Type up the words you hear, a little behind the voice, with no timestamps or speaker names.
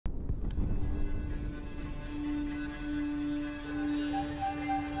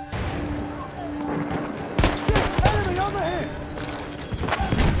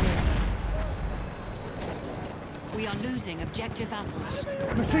losing objective apples.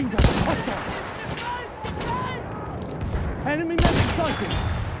 Machine gun, hostile. Enemy medic sighted.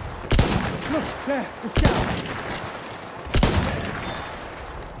 Look, there, the scout.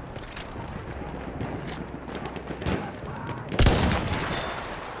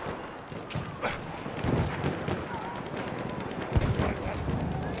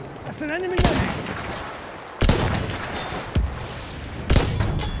 That's an enemy medic.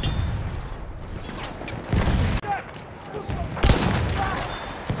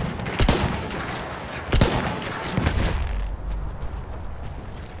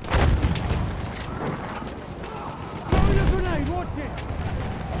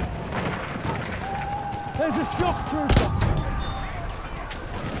 There's a shock trooper!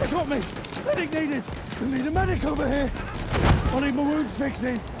 They got me! Medic needed! I need a medic over here! I need my wounds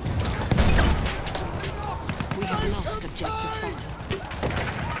fixing! We have lost objective butter.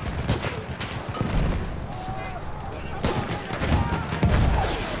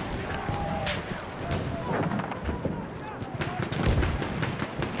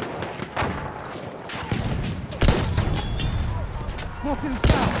 Spotted a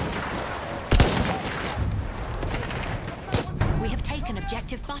scout! We have taken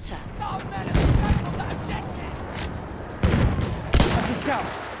objective butter. That's a scout.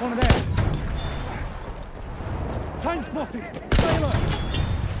 One of theirs. Tank spotted. Stay alert.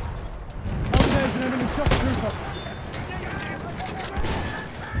 Over there's an enemy shock trooper.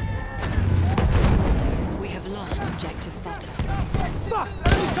 We have lost objective butter. Fuck!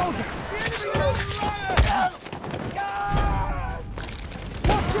 Enemy soldier!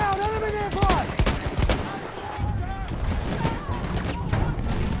 Watch out! Enemy nearby!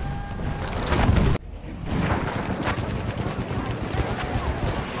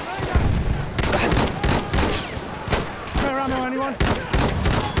 Ammo, anyone?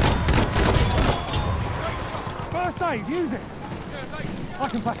 First aid, use it! I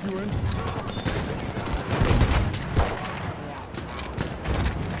can patch you in.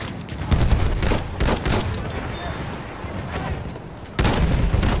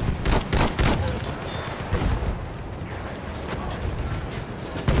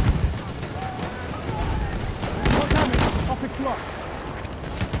 What damage? I'll fix you up.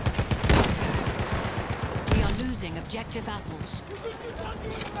 Objective apples.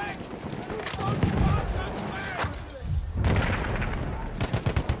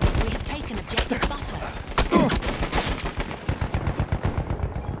 We have taken objective butter.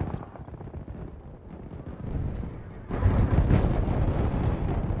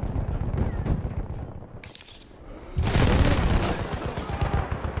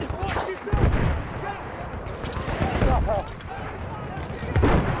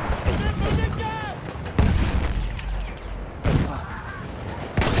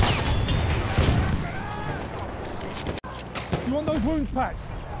 You want those wounds patched?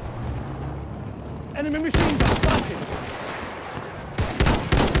 Enemy machine gun sighted.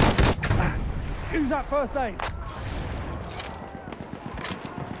 Use that first aid.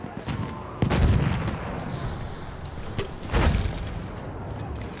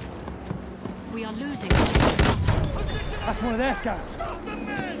 We are losing objective butter. That's one of their scouts.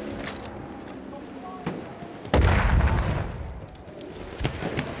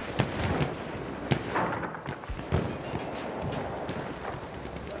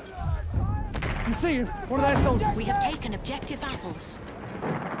 You see him? One of their soldiers. We have taken objective apples.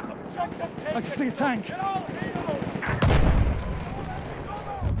 I can see a tank.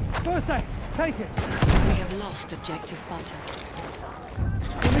 First aid, take it. We have lost objective butter.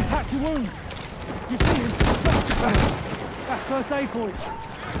 Let me patch your wounds. You see him? That's first aid for you.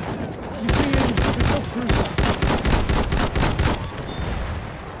 You see him? The shock trooper.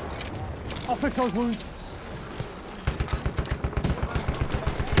 I'll fix those wounds.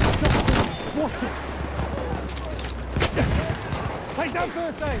 Watch it! Take down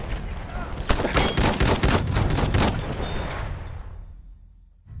first aid!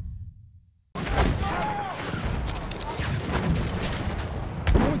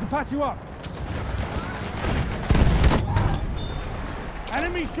 I'm going to patch you up.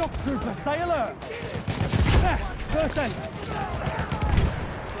 Enemy shock trooper, stay alert! There, first aid!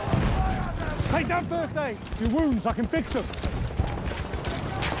 Take down first aid! Your wounds, I can fix them!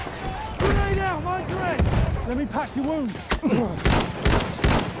 Grenade out, mind your head! Let me patch your wounds.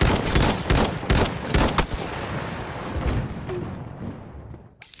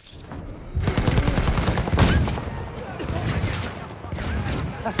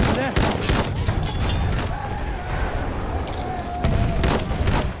 That's what they're saying.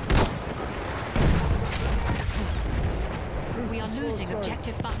 We are losing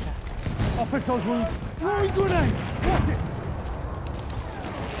objective butter. I'll fix those wounds. Throwing grenade! Watch it!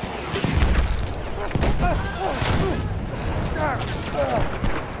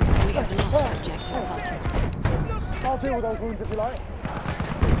 We have lost objective butter. I'll deal with those wounds if you like.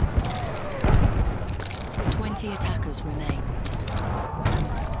 20 attackers remain.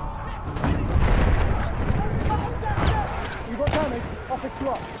 You've got damage, I'll pick you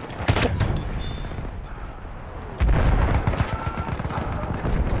up.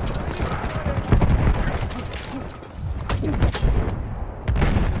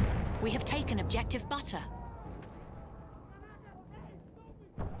 We have taken objective butter.